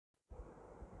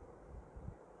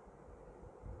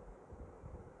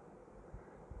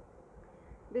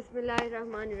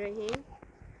Bismillahirrahmanirrahim.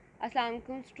 Assalamu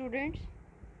alaikum students.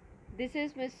 This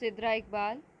is Ms. Sidra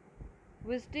Iqbal,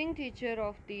 visiting teacher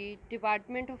of the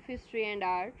Department of History and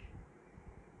Art,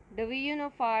 Division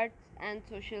of Arts and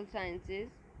Social Sciences,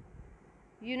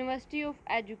 University of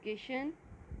Education,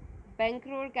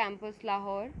 Bangalore Campus,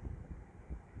 Lahore.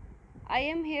 I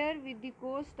am here with the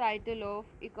course title of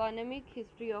Economic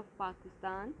History of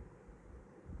Pakistan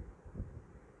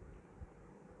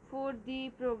for the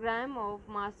program of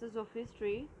Masters of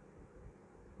History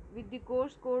with the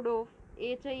course code of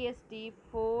HIST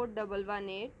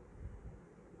 4118.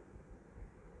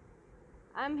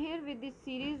 I am here with the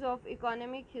series of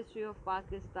Economic History of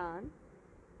Pakistan.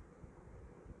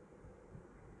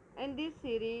 In this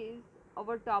series,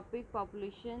 our topic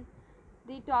population.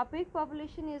 The topic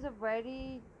population is a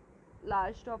very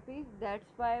large topic,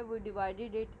 that's why we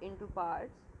divided it into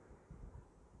parts.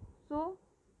 So,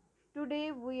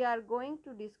 today we are going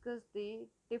to discuss the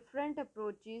different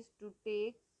approaches to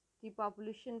take the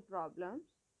population problems.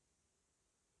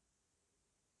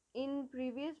 In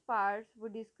previous parts, we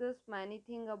discussed many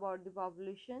things about the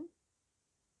population,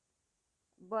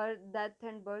 birth, death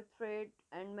and birth rate,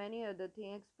 and many other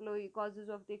things, causes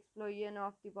of the explosion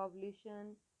of the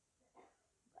population,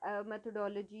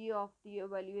 methodology of the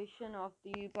evaluation of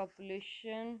the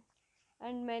population,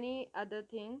 and many other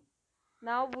things.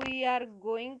 Now we are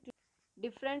going to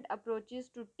different approaches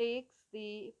to take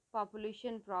the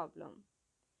population problem.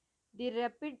 The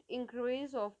rapid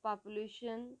increase of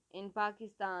population in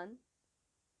Pakistan,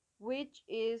 which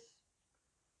is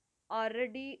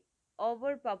already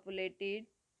overpopulated,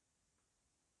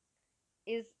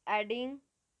 is adding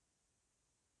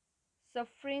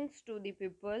sufferings to the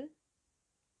people.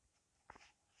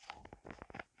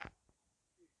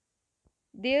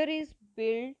 There is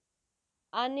build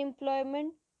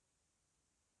unemployment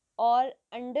or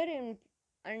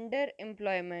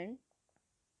underemployment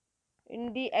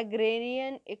in the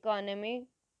agrarian economy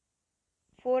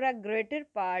for a greater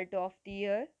part of the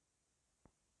year.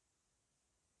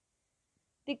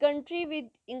 The country with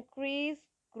increased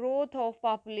growth of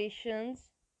populations,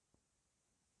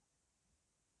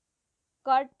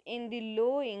 cut in the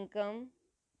low income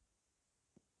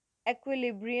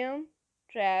equilibrium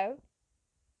trap,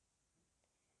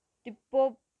 the,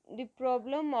 the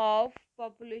problem of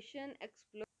population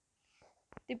explosion.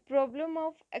 The problem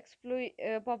of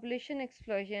population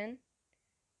explosion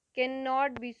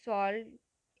cannot be solved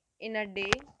in a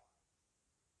day.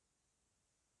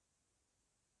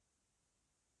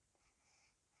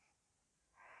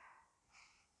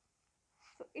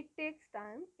 So it takes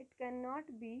time. It cannot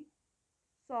be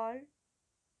solved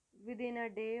within a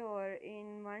day or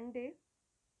in one day.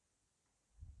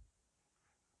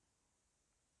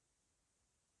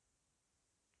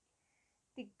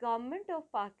 The government of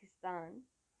Pakistan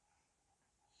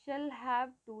shall have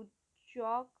to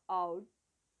chalk out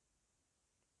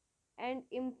and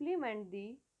implement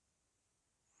the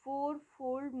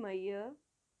fourfold measure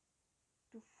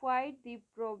to fight the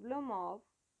problem of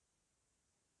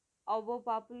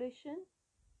overpopulation,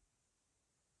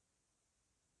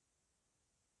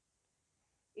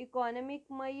 economic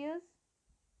measures,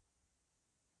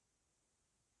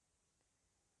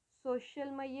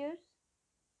 social measures,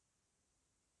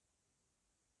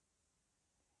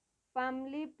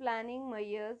 family planning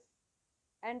measures,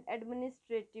 and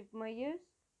administrative measures.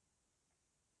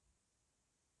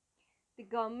 The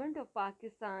government of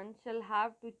Pakistan shall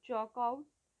have to chalk out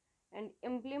and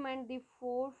implement the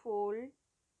fourfold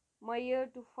measure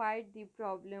to fight the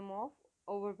problem of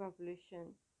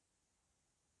overpopulation.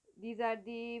 These are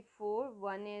the four.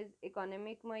 One is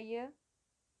economic measure,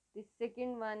 the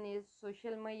second one is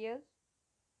social measures,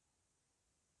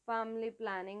 family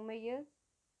planning measures,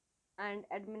 and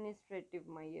administrative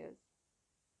measures.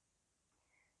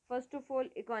 First of all,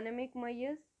 economic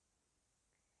measures.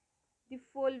 The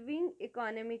following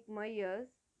economic measures,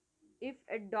 if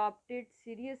adopted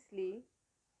seriously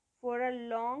for a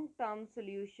long-term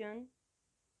solution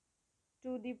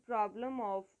to the problem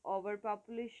of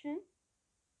overpopulation: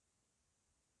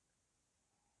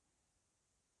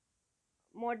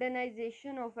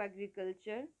 modernisation of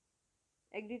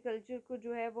agriculture को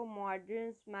जो है वो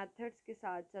modern methods के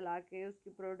साथ चला के उसकी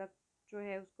product जो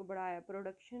है उसको बढ़ाया,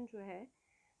 प्रोडक्शन जो है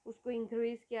उसको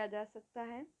इंक्रीज़ किया जा सकता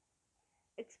है.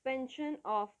 Expansion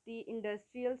of the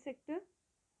industrial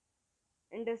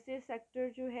sector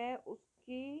जो है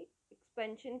उसकी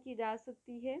एक्सपेंशन की जा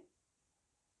सकती है.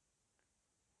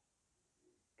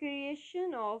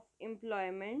 Creation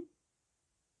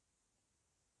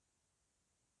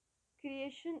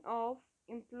of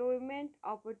employment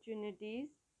opportunities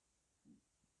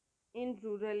in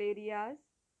rural areas.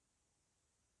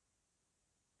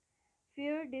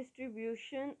 fair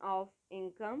distribution of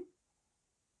income,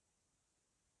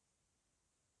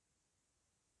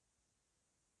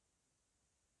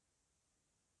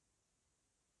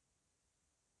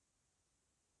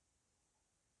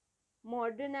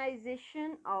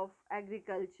 modernization of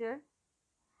agriculture.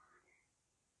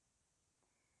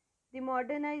 The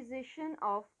modernization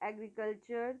of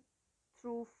agriculture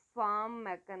through farm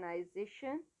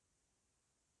mechanization,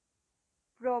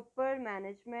 proper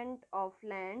management of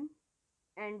land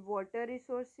and water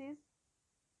resources,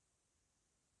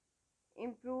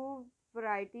 improved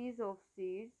varieties of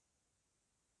seeds,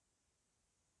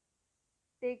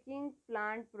 taking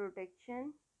plant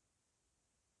protection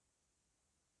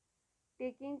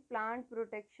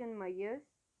measures,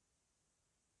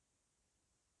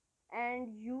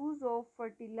 and use of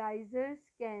fertilizers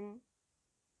can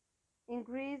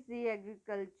increase the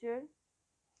agriculture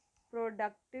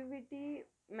productivity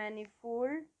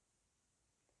manifold.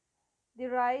 The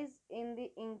rise in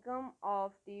the income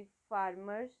of the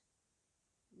farmers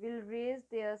will raise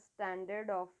their standard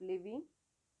of living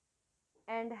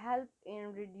and help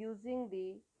in reducing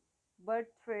the birth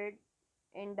rate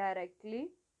indirectly.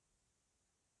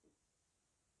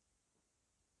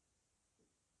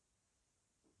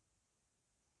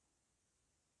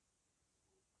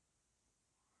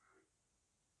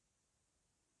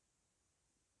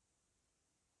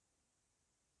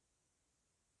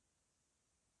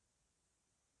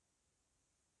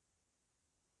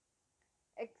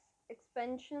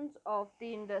 Expansions of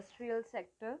the industrial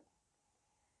sector.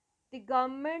 The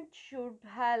government should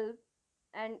help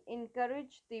and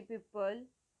encourage the people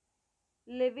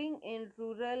living in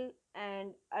rural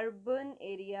and urban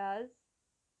areas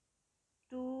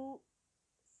to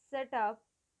set up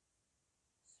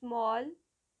small,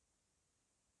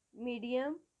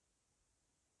 medium,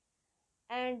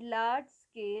 and large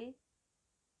scale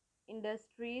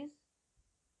industries.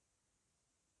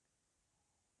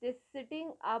 The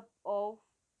setting up of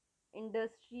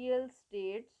industrial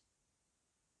states,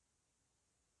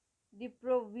 the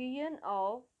provision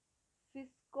of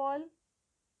fiscal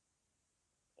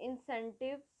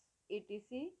incentives,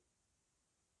 etc.,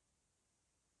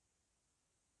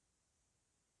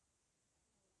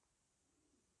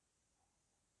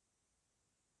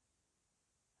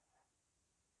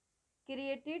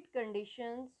 created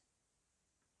conditions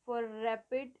for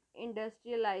rapid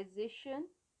industrialization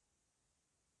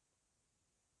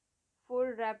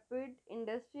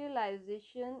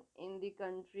in the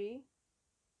country.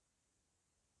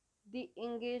 The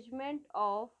engagement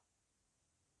of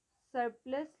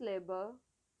surplus labor,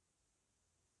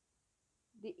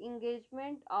 the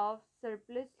engagement of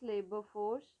surplus labor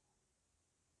force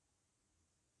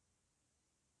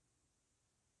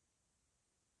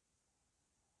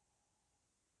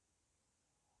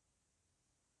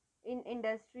in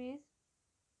industries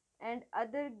and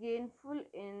other gainful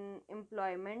in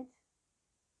employments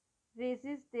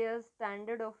raises their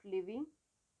standard of living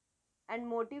and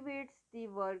motivates the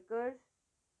workers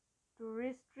to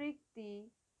restrict the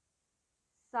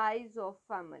size of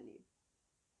family.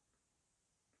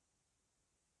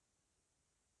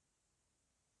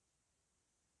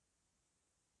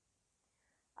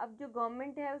 अब जो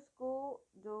government है उसको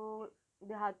जो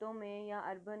देहातों में या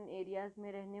urban areas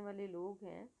में रहने वाले लोग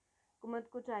हैं, हुकूमत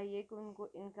को चाहिए कि उनको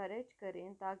इनकरेज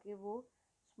करें ताकि वो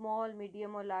स्मॉल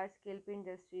मीडियम और लार्ज स्केल पे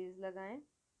इंडस्ट्रीज़ लगाएं.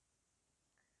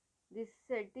 The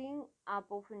setting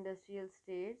up of industrial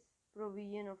states,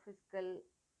 provision of fiscal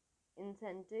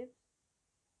incentives,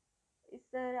 इस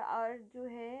तरह और जो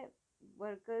है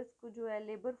वर्कर्स को जो है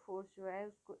लेबर फोर्स जो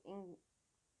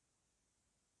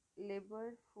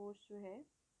है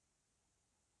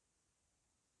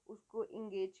उसको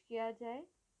इंगेज किया जाए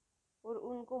और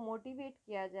उनको मोटिवेट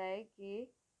किया जाए कि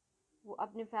वो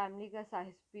अपने फैमिली का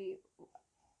साइज भी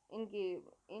इनके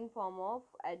in form of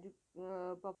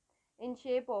in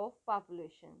shape of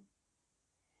population.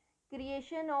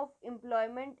 Creation of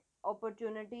employment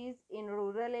opportunities in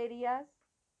rural areas.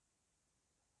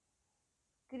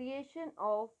 Creation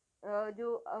of जो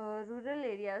रूरल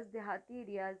एरियाज़ देहाती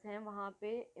एरियाज़ हैं वहाँ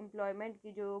पे एम्प्लॉयमेंट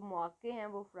की जो मौके हैं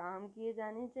वो फ्राहम किए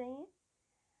जाने चाहिए.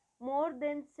 More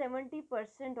than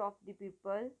 70% of the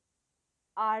people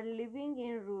are living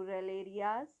in rural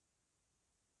areas.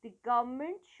 The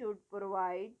government should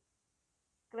provide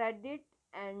credit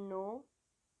and know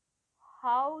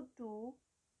how to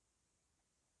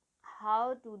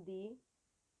the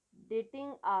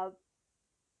dating up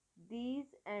these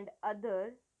and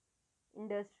other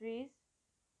industries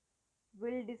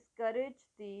will discourage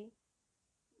the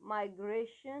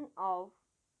migration of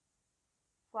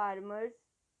farmers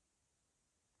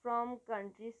from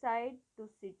countryside to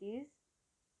cities.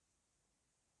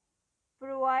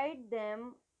 provide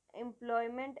them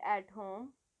employment at home,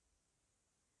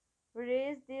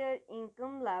 raise their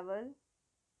income level,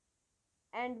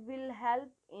 and will help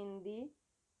in the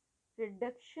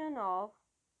reduction of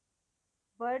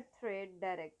birth rate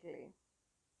directly.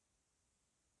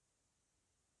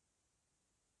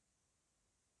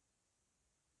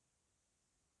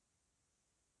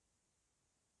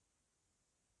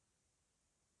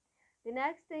 The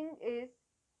next thing is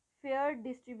fair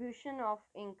distribution of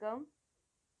income.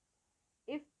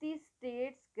 If the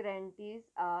state guarantees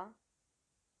a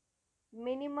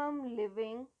minimum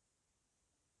living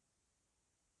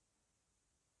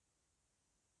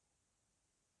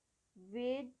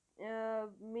wage,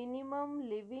 minimum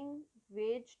living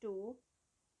wage to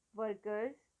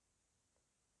workers,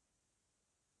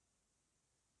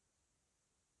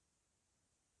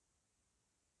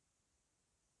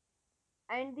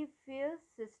 and the fair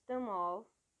system of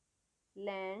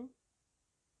land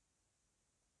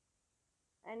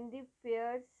and the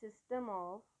fair system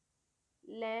of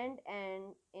land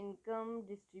and income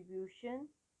distribution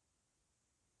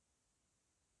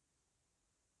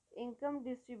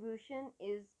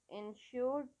is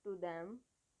ensured to them,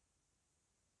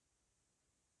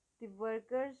 the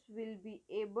workers will be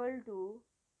able to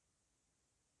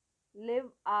live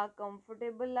a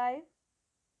comfortable life.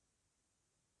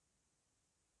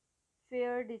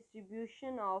 Fair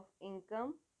distribution of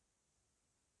income.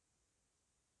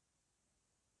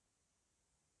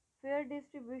 Fair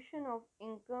distribution of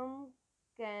income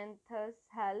can thus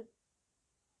help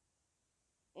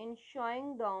in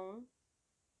showing down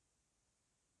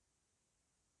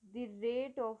the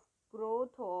rate of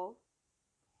growth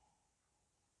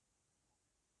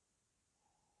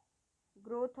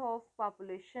of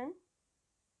population.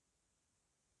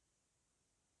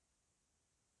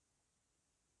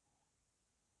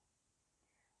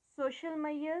 Social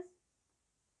measures.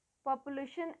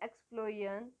 Population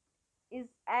explosion is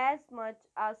as much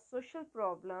a social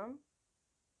problem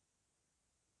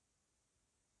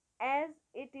as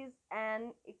it is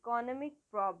an economic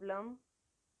problem.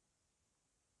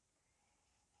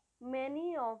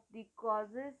 Many of the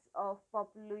causes of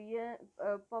population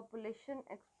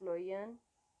explosion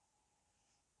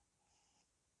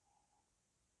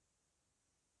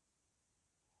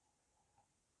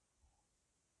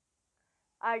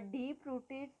are deep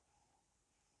rooted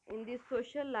in the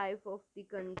social life of the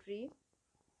country.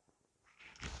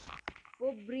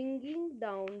 For bringing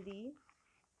down the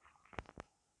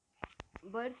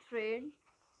birth rate,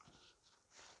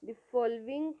 the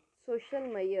following social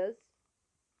measures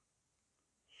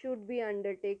should be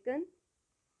undertaken.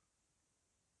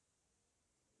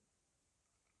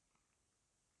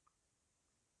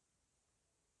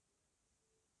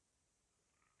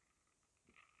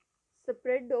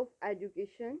 Spread of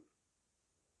education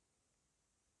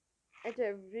at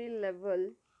every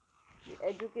level. The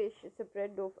education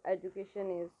spread of education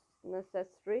is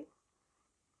necessary.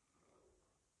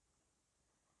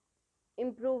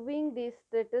 Improving the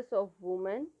status of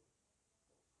women.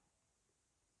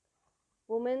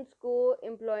 Women's को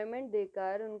employment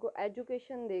देकर उनको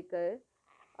education देकर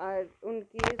और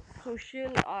उनके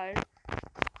social और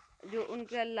जो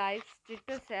उनका life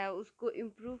status है उसको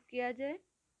इम्प्रूव किया जाए.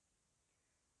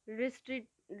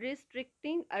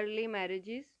 Restricting early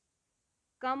marriages.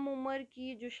 कम उम्र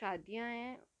की जो शादियां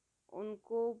हैं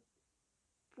उनको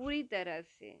पूरी तरह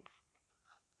से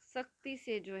सख्ती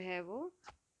से जो है वो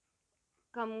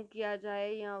कम किया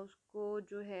जाए या उसको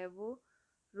जो है वो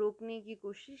रोकने की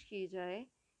कोशिश की जाए,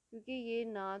 क्योंकि ये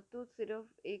ना तो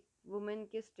सिर्फ एक वुमेन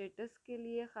के स्टेटस के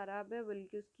लिए ख़राब है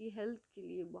बल्कि उसकी हेल्थ के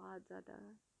लिए बहुत ज़्यादा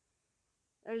है.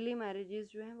 अर्ली मैरिजेस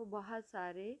जो हैं वो बहुत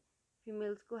सारे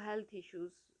फीमेल्स को हेल्थ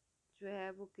इश्यूज जो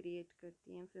है वो क्रिएट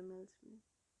करती हैं फीमेल्स में.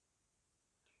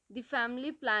 The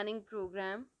family planning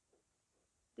programme.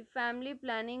 The family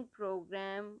planning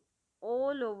programme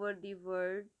all over the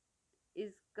world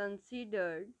is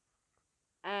considered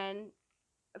an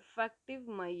effective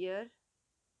measure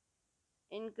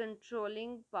in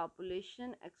controlling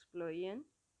population explosion.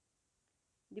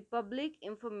 The public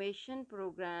information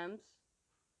programs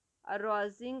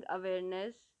arousing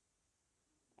awareness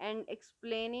and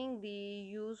explaining the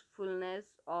usefulness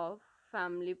of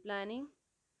family planning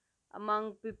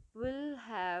among people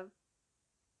have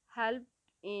helped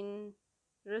in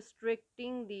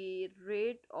restricting the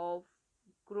rate of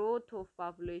growth of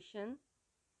population.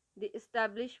 The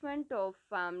establishment of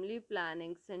family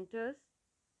planning centers,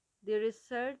 the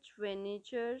research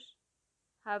ventures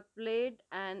have played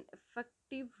an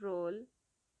effective role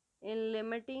in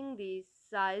limiting the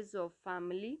size of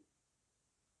family.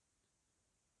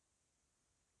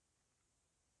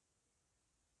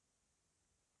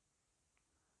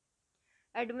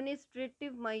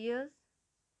 Administrative measures.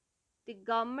 The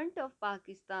government of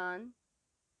Pakistan,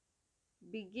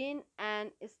 being an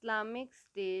Islamic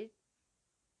state,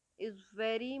 is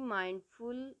very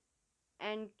mindful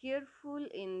and careful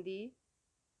in the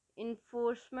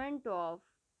enforcement of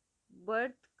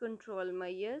birth control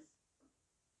measures.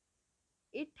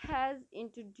 It has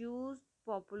introduced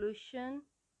population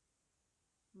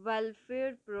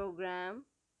welfare program,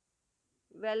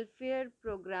 welfare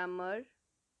programmer,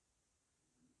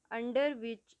 under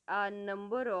which a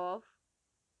number of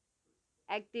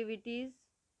activities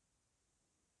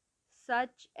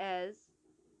such as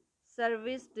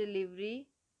service delivery,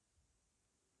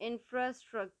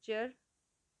 infrastructure,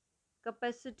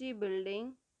 capacity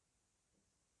building,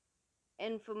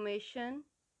 information,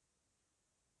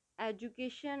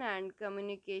 education and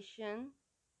communication,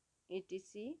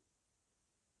 etc.,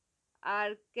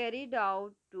 are carried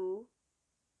out to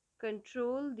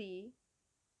control the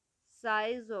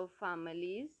size of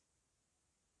families.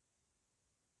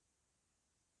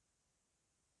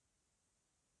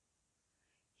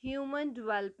 Human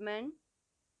development.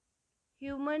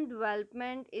 Human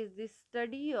development is the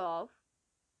study of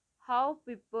how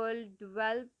people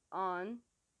develop on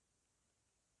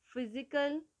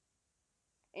physical,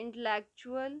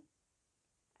 intellectual,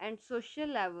 and social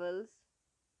levels.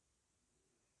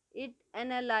 It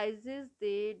analyzes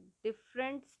the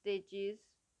different stages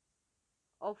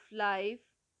of life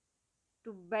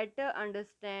to better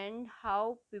understand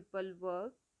how people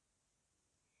work.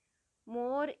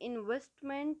 More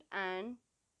investment and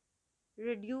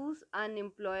reduce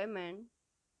unemployment.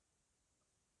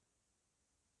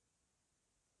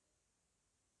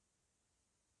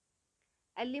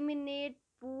 Eliminate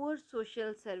poor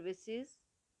social services.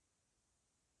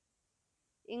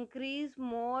 Increase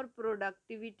more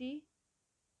productivity.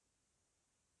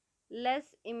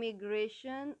 Less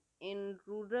immigration in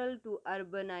rural to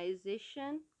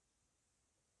urbanization.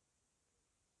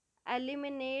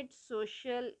 Eliminate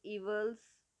social evils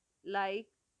like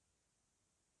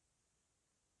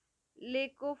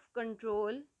lack of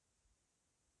control,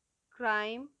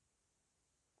 crime,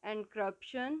 and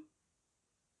corruption.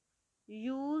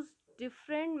 Use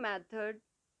different methods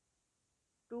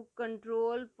to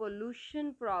control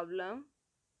pollution problem.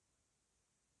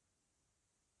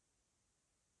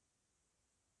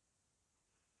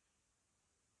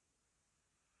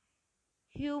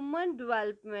 Human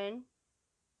development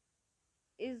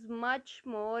is much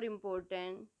more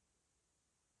important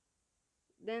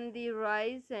than the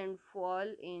rise and fall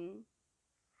in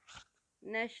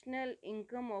national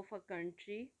income of a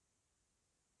country.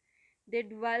 The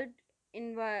developed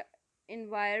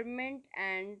environment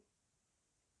and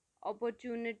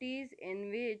opportunities in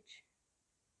which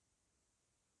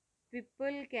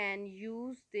people can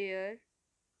use their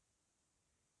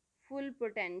full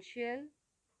potential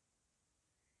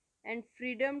and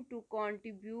freedom to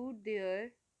contribute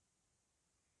their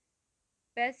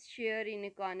best share in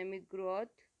economic growth.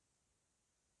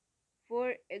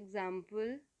 For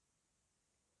example,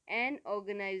 an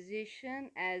organization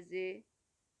as a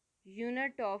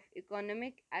unit of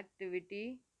economic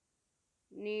activity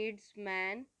needs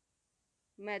man,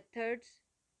 methods,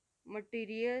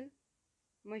 material,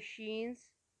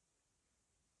 machines,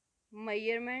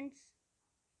 measurements,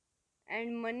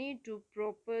 and money to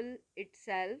propel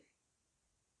itself.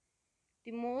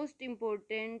 The most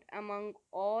important among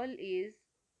all is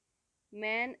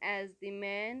man, as the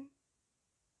man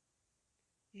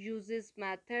uses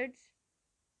methods,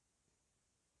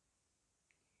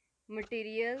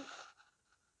 materials,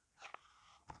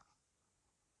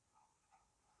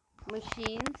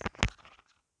 machines,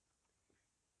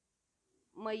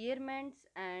 measurements,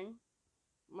 and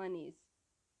monies.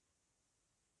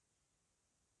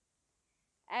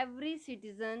 Every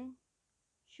citizen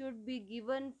should be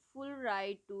given full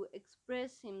right to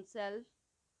express himself,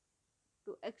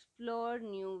 to explore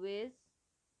new ways,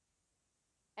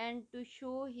 and to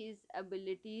show his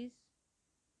abilities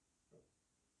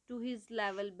to his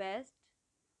level best,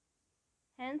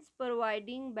 hence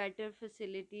providing better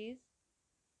facilities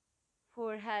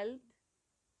for health,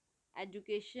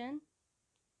 education,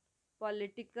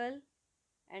 political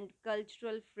and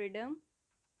cultural freedom,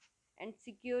 and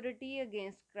security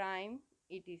against crime,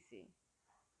 etc.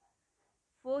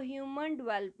 For human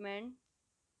development,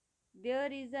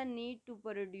 there is a need to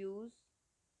produce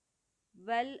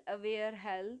well-aware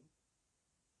health,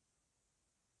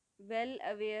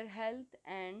 well-aware health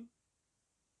and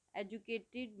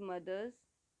educated mothers,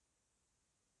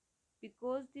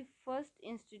 because the first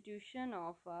institution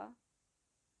of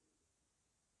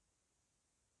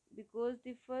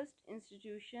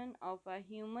a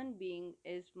human being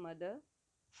is mother.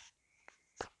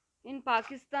 In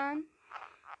Pakistan,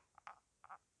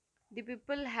 the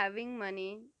people having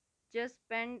money just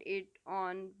spend it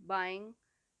on buying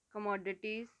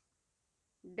commodities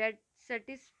that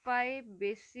satisfy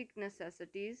basic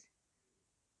necessities,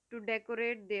 to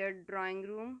decorate their drawing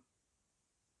room,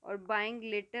 or buying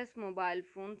latest mobile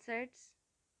phone sets,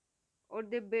 or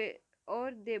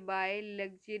they buy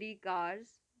luxury cars,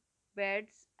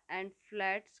 beds and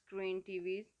flat screen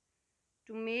TVs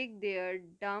to make their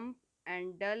dumb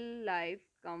and dull life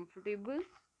comfortable.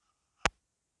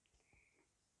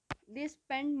 They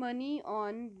spend money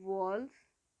on walls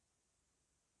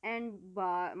and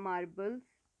marbles,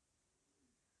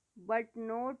 but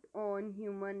not on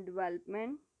human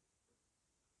development.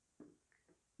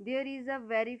 There is a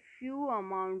very few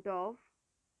amount of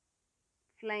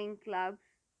flying clubs,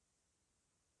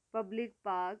 public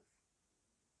parks,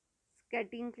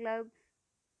 skating clubs.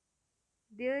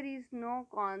 There is no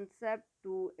concept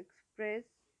to express.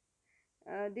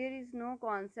 There is no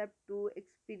concept to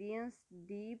experience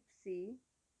deep sea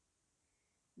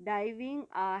diving.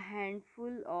 A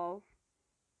handful of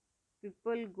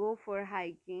people go for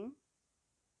hiking.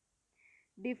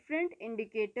 Different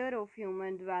indicator of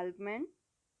human development.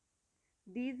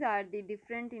 These are the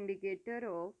different indicator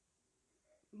of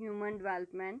human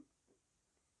development: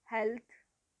 health,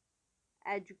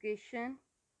 education,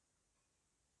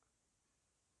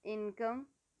 income,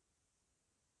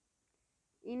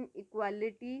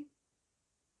 inequality,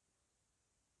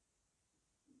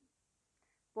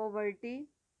 poverty,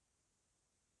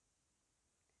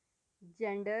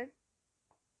 gender,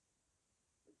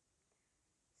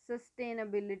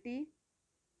 sustainability,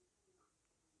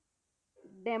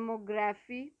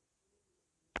 demography,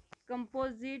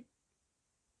 composite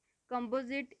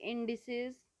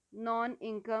indices,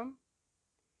 non-income,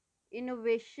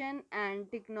 innovation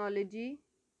and technology,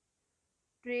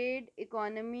 trade,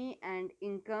 economy and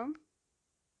income,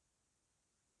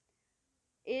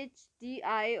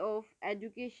 HDI of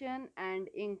education and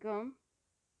income.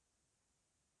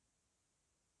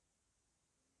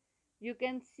 You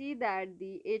can see that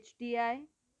the HDI,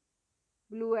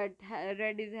 blue at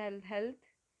red is health,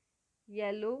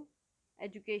 yellow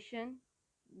education,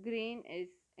 green is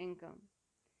income.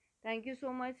 Thank you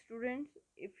so much, students.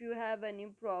 If you have any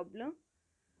problem,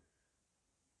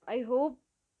 I hope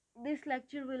this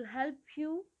lecture will help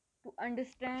you to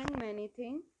understand many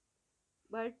things.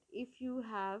 But if you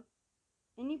have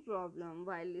any problem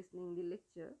while listening the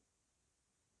lecture,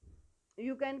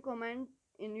 you can comment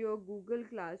in your Google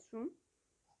Classroom.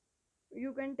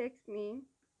 You can text me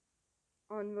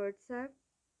on WhatsApp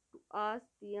to ask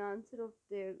the answer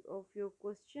of your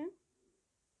question.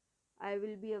 I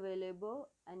will be available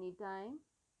anytime.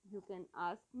 You can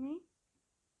ask me.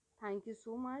 Thank you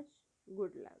so much.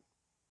 Good luck.